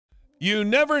You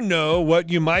never know what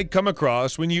you might come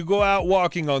across when you go out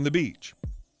walking on the beach.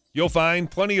 You'll find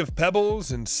plenty of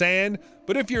pebbles and sand,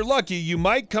 but if you're lucky, you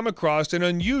might come across an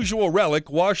unusual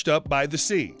relic washed up by the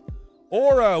sea,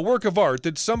 or a work of art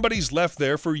that somebody's left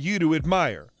there for you to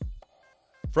admire.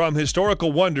 From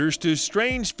historical wonders to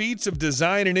strange feats of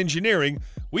design and engineering,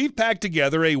 we've packed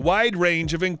together a wide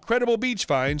range of incredible beach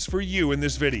finds for you in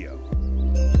this video.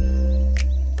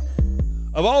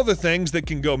 Of all the things that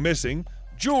can go missing,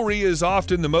 jewelry is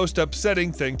often the most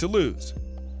upsetting thing to lose.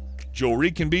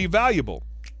 Jewelry can be valuable,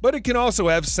 but it can also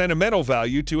have sentimental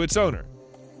value to its owner.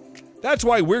 That's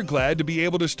why we're glad to be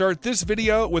able to start this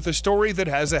video with a story that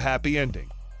has a happy ending.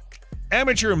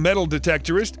 Amateur metal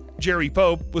detectorist Jerry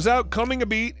Pope was out combing a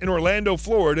beat in Orlando,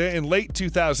 Florida in late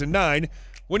 2009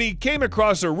 when he came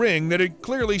across a ring that had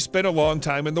clearly spent a long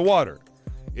time in the water.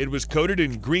 It was coated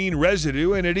in green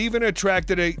residue and it even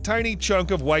attracted a tiny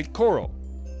chunk of white coral.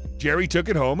 Jerry took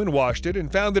it home and washed it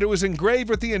and found that it was engraved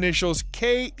with the initials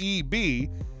KEB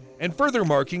and further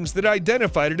markings that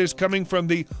identified it as coming from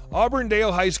the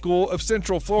Auburndale High School of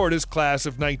Central Florida's class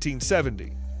of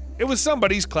 1970. It was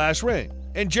somebody's class ring,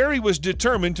 and Jerry was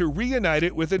determined to reunite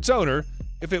it with its owner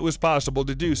if it was possible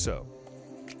to do so.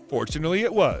 Fortunately,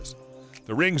 it was.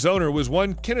 The ring's owner was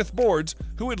one Kenneth Boards,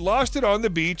 who had lost it on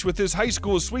the beach with his high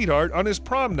school sweetheart on his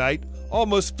prom night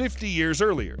almost 50 years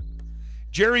earlier.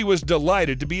 Jerry was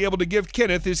delighted to be able to give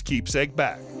Kenneth his keepsake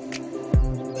back.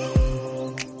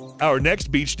 Our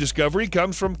next beach discovery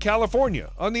comes from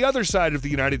California, on the other side of the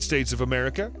United States of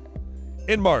America.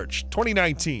 In March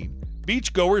 2019,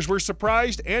 beachgoers were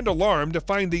surprised and alarmed to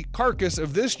find the carcass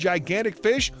of this gigantic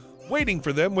fish waiting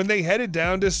for them when they headed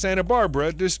down to Santa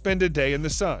Barbara to spend a day in the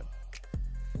sun.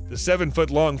 The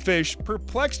 7-foot-long fish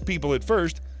perplexed people at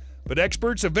first, but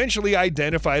experts eventually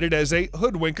identified it as a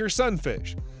hoodwinker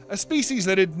sunfish, a species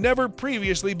that had never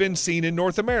previously been seen in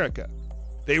North America.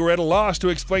 They were at a loss to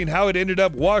explain how it ended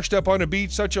up washed up on a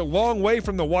beach such a long way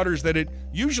from the waters that it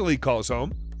usually calls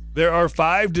home. There are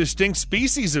 5 distinct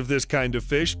species of this kind of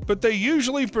fish, but they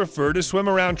usually prefer to swim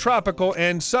around tropical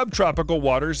and subtropical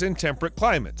waters in temperate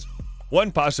climates.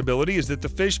 One possibility is that the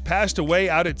fish passed away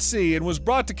out at sea and was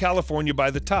brought to California by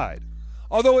the tide,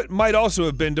 although it might also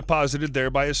have been deposited there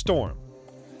by a storm.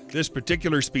 This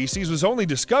particular species was only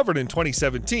discovered in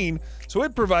 2017, so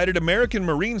it provided American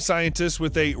marine scientists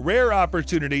with a rare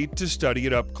opportunity to study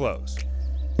it up close.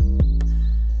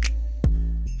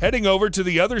 Heading over to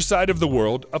the other side of the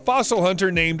world, a fossil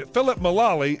hunter named Philip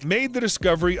Mullally made the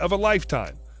discovery of a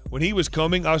lifetime when he was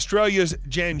combing Australia's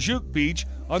Janjuk Beach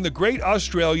on the Great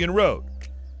Australian Road.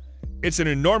 It's an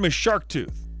enormous shark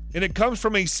tooth, and it comes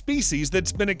from a species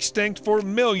that's been extinct for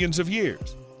millions of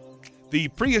years. The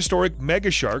prehistoric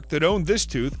megashark that owned this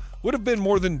tooth would have been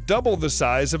more than double the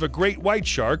size of a great white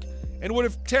shark and would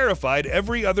have terrified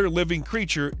every other living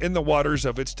creature in the waters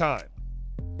of its time.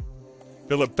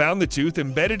 Philip found the tooth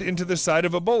embedded into the side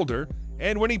of a boulder,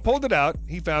 and when he pulled it out,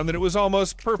 he found that it was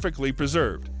almost perfectly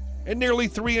preserved and nearly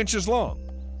 3 inches long.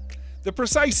 The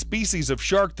precise species of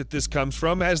shark that this comes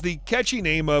from has the catchy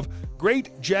name of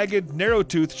Great Jagged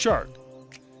Narrow-Toothed Shark.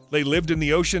 They lived in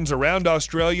the oceans around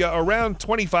Australia around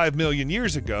 25 million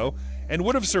years ago and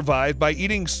would have survived by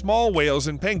eating small whales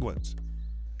and penguins.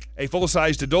 A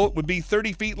full-sized adult would be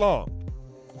 30 feet long.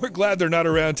 We're glad they're not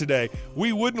around today.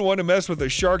 We wouldn't want to mess with a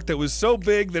shark that was so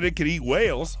big that it could eat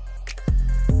whales.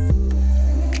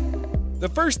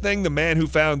 The first thing the man who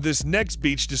found this next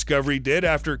beach discovery did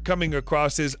after coming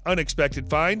across his unexpected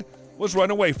find was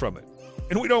run away from it.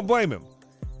 And we don't blame him.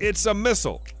 It's a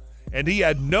missile, and he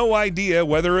had no idea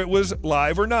whether it was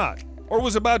live or not, or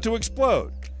was about to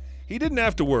explode. He didn't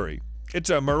have to worry. It's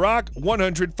a Merak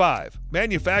 105,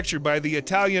 manufactured by the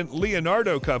Italian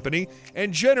Leonardo company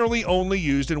and generally only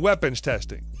used in weapons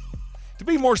testing. To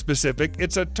be more specific,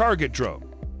 it's a target drone.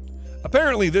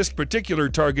 Apparently, this particular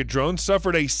target drone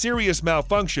suffered a serious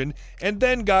malfunction and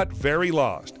then got very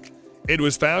lost. It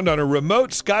was found on a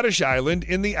remote Scottish island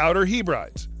in the Outer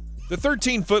Hebrides. The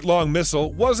 13-foot-long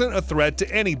missile wasn't a threat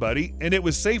to anybody, and it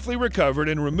was safely recovered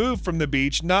and removed from the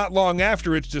beach not long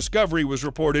after its discovery was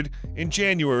reported in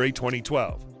January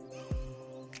 2012.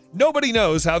 Nobody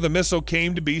knows how the missile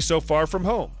came to be so far from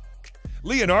home.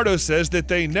 Leonardo says that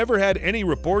they never had any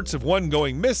reports of one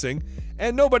going missing,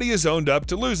 and nobody has owned up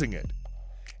to losing it.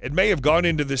 It may have gone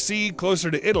into the sea closer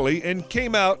to Italy and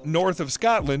came out north of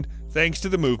Scotland thanks to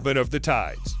the movement of the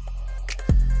tides.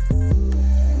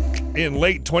 In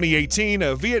late 2018,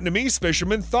 a Vietnamese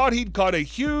fisherman thought he'd caught a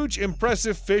huge,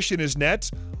 impressive fish in his nets.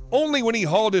 Only when he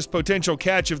hauled his potential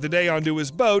catch of the day onto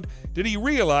his boat did he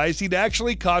realize he'd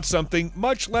actually caught something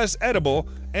much less edible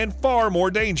and far more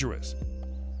dangerous.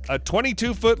 a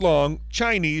 22-foot-long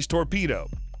Chinese torpedo.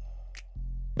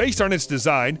 Based on its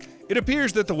design, it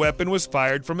appears that the weapon was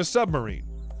fired from a submarine.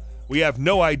 We have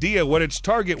no idea what its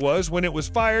target was when it was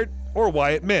fired or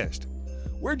why it missed.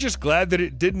 We're just glad that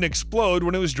it didn't explode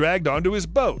when it was dragged onto his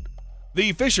boat.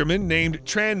 The fisherman named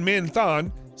Tran Minh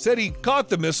Thon said he caught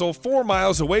the missile 4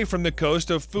 miles away from the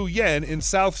coast of Phu Yen in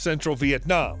south-central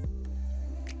Vietnam.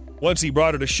 Once he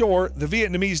brought it ashore, the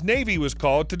Vietnamese Navy was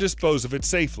called to dispose of it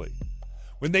safely.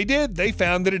 When they did, they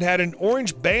found that it had an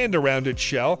orange band around its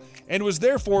shell and was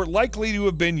therefore likely to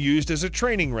have been used as a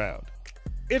training round.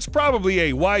 It's probably a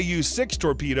Yu-6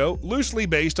 torpedo, loosely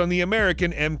based on the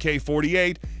American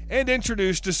Mk-48 and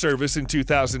introduced to service in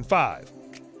 2005.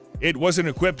 It wasn't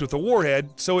equipped with a warhead,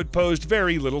 so it posed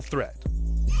very little threat.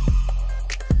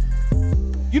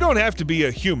 You don't have to be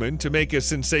a human to make a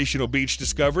sensational beach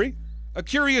discovery. A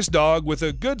curious dog with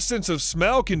a good sense of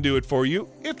smell can do it for you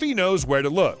if he knows where to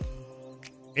look.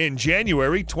 In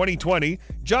January 2020,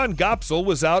 John Gopsel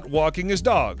was out walking his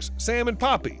dogs, Sam and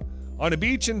Poppy, on a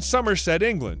beach in Somerset,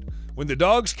 England, when the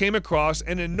dogs came across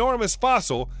an enormous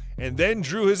fossil and then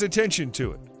drew his attention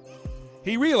to it.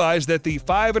 He realized that the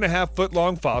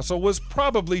 5.5-foot-long fossil was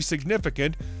probably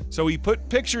significant, so he put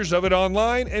pictures of it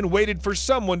online and waited for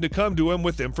someone to come to him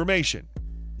with information.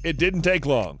 It didn't take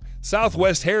long.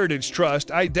 Southwest Heritage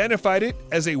Trust identified it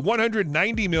as a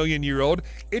 190 million year old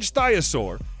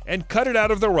ichthyosaur and cut it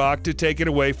out of the rock to take it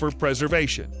away for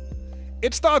preservation.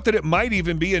 It's thought that it might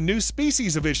even be a new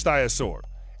species of ichthyosaur,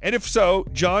 and if so,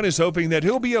 John is hoping that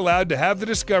he'll be allowed to have the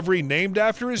discovery named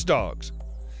after his dogs.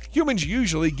 Humans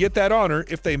usually get that honor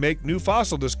if they make new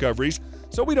fossil discoveries,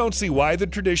 so we don't see why the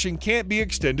tradition can't be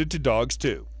extended to dogs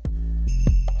too.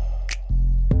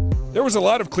 There was a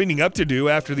lot of cleaning up to do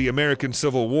after the American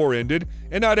Civil War ended,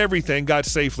 and not everything got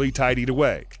safely tidied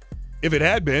away. If it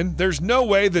had been, there's no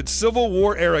way that Civil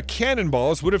War-era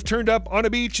cannonballs would have turned up on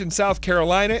a beach in South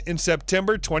Carolina in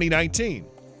September 2019.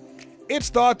 It's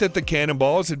thought that the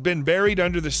cannonballs had been buried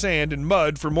under the sand and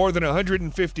mud for more than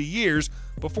 150 years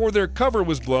before their cover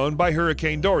was blown by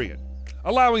Hurricane Dorian,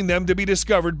 allowing them to be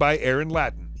discovered by Aaron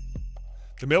Latin.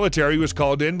 The military was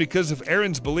called in because of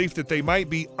Aaron's belief that they might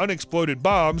be unexploded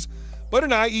bombs, but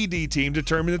an IED team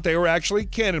determined that they were actually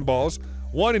cannonballs,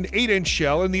 one an 8-inch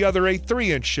shell and the other a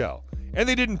 3-inch shell, and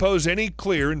they didn't pose any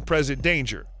clear and present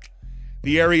danger.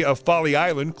 The area of Folly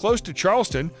Island, close to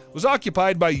Charleston, was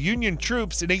occupied by Union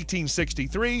troops in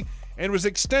 1863 and was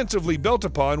extensively built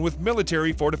upon with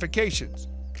military fortifications.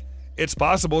 It's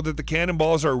possible that the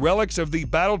cannonballs are relics of the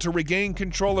battle to regain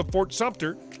control of Fort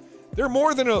Sumter. They're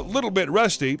more than a little bit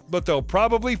rusty, but they'll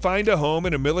probably find a home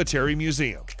in a military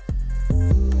museum.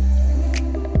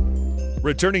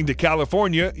 Returning to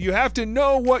California, you have to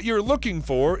know what you're looking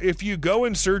for if you go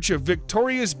in search of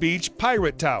Victoria's Beach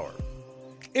Pirate Tower.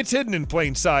 It's hidden in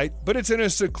plain sight, but it's in a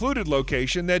secluded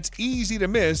location that's easy to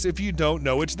miss if you don't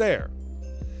know it's there.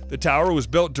 The tower was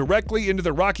built directly into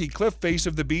the rocky cliff face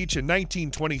of the beach in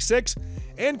 1926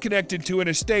 and connected to an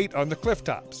estate on the cliff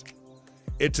tops.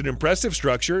 It's an impressive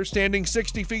structure, standing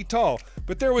 60 feet tall,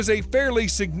 but there was a fairly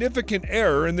significant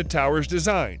error in the tower's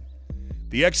design.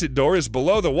 The exit door is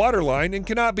below the waterline and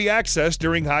cannot be accessed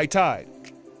during high tide.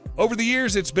 Over the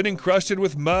years, it's been encrusted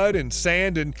with mud and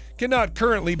sand and cannot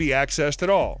currently be accessed at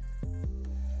all.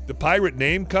 The pirate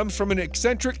name comes from an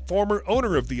eccentric former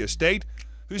owner of the estate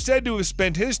who's said to have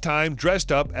spent his time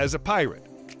dressed up as a pirate.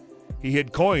 He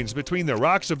hid coins between the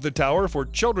rocks of the tower for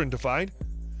children to find.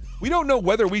 We don't know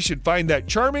whether we should find that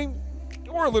charming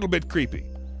or a little bit creepy,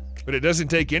 but it doesn't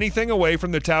take anything away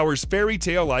from the tower's fairy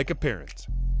tale-like appearance.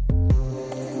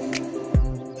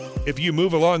 If you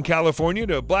move along California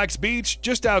to Black's Beach,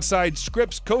 just outside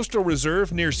Scripps Coastal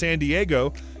Reserve near San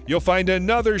Diego, you'll find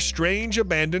another strange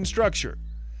abandoned structure.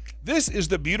 This is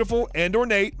the beautiful and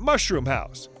ornate Mushroom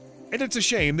House, and it's a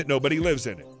shame that nobody lives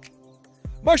in it.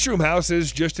 Mushroom House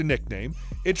is just a nickname.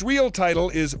 Its real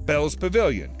title is Bell's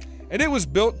Pavilion, and it was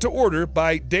built to order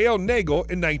by Dale Nagel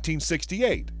in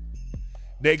 1968.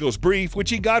 Nagel's brief, which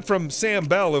he got from Sam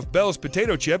Bell of Bell's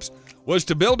Potato Chips, was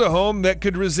to build a home that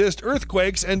could resist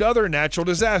earthquakes and other natural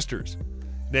disasters.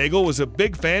 Nagel was a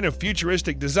big fan of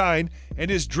futuristic design, and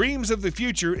his dreams of the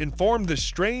future informed the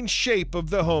strange shape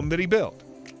of the home that he built.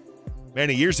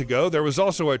 Many years ago, there was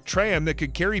also a tram that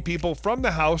could carry people from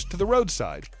the house to the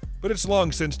roadside, but it's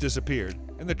long since disappeared,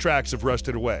 and the tracks have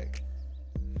rusted away.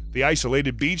 The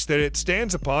isolated beach that it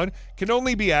stands upon can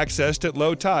only be accessed at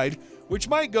low tide, which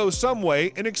might go some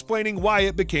way in explaining why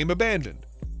it became abandoned.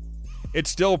 It's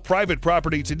still private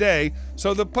property today,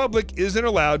 so the public isn't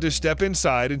allowed to step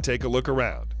inside and take a look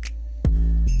around.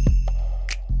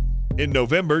 In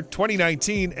November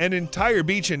 2019, an entire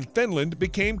beach in Finland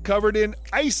became covered in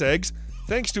ice eggs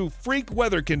thanks to freak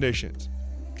weather conditions.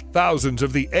 Thousands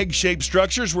of the egg-shaped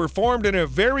structures were formed in a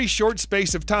very short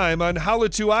space of time on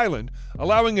Haletu Island,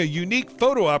 allowing a unique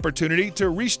photo opportunity to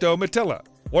Risto Mattila,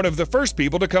 one of the first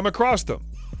people to come across them.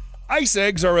 Ice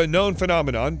eggs are a known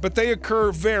phenomenon, but they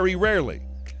occur very rarely.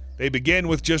 They begin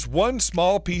with just one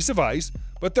small piece of ice,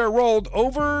 but they're rolled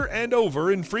over and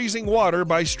over in freezing water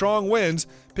by strong winds,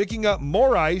 picking up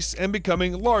more ice and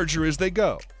becoming larger as they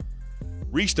go.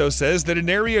 Risto says that an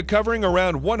area covering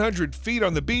around 100 feet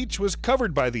on the beach was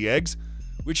covered by the eggs,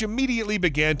 which immediately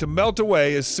began to melt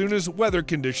away as soon as weather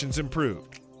conditions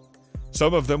improved.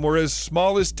 Some of them were as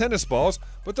small as tennis balls,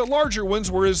 but the larger ones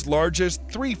were as large as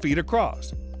 3 feet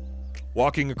across.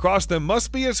 Walking across them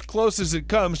must be as close as it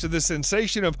comes to the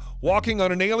sensation of walking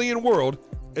on an alien world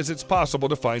as it's possible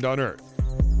to find on Earth.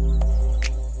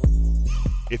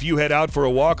 If you head out for a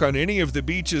walk on any of the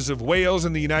beaches of Wales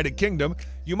in the United Kingdom,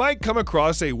 you might come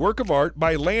across a work of art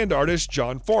by land artist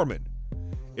John Foreman.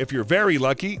 If you're very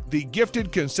lucky, the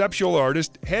gifted conceptual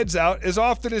artist heads out as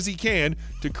often as he can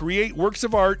to create works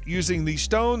of art using the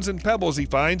stones and pebbles he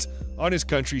finds on his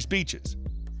country's beaches.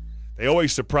 They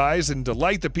always surprise and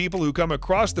delight the people who come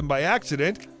across them by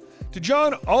accident. To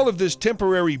John, all of his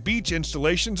temporary beach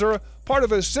installations are a part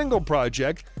of a single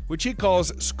project, which he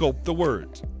calls Sculpt the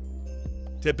Words.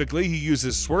 Typically, he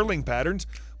uses swirling patterns,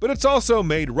 but it's also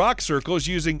made rock circles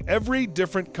using every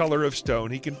different color of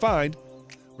stone he can find,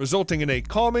 resulting in a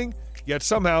calming, yet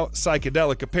somehow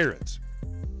psychedelic appearance.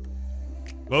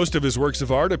 Most of his works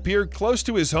of art appear close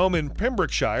to his home in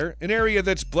Pembrokeshire, an area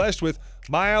that's blessed with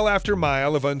mile after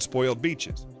mile of unspoiled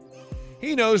beaches.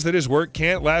 He knows that his work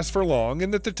can't last for long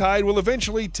and that the tide will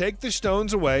eventually take the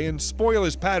stones away and spoil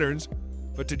his patterns,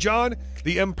 but to John,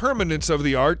 the impermanence of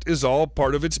the art is all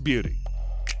part of its beauty.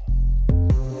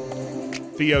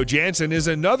 Theo Jansen is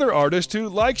another artist who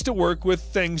likes to work with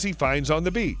things he finds on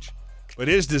the beach, but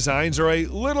his designs are a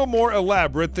little more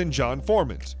elaborate than John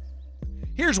Foreman's.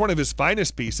 Here's one of his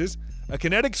finest pieces, a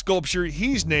kinetic sculpture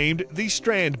he's named the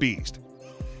Strand Beast.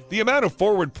 The amount of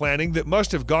forward planning that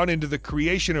must have gone into the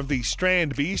creation of the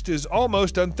Strand Beast is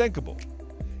almost unthinkable.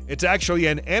 It's actually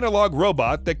an analog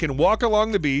robot that can walk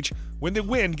along the beach when the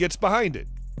wind gets behind it.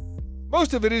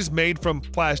 Most of it is made from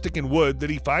plastic and wood that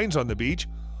he finds on the beach,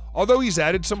 although he's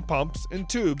added some pumps and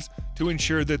tubes to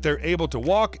ensure that they're able to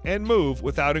walk and move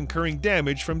without incurring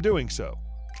damage from doing so.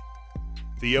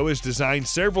 Theo has designed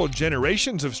several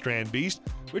generations of Strand Beast,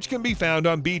 which can be found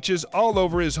on beaches all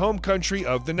over his home country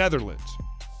of the Netherlands.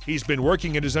 He's been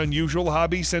working at his unusual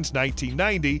hobby since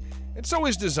 1990, and so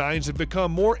his designs have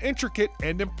become more intricate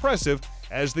and impressive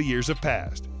as the years have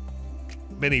passed.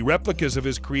 Many replicas of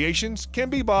his creations can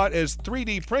be bought as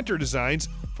 3D printer designs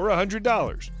for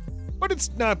 $100. But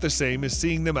it's not the same as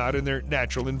seeing them out in their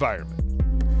natural environment.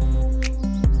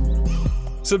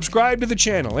 Subscribe to the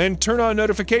channel and turn on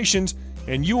notifications,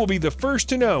 and you will be the first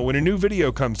to know when a new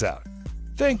video comes out.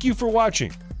 Thank you for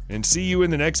watching, and see you in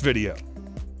the next video.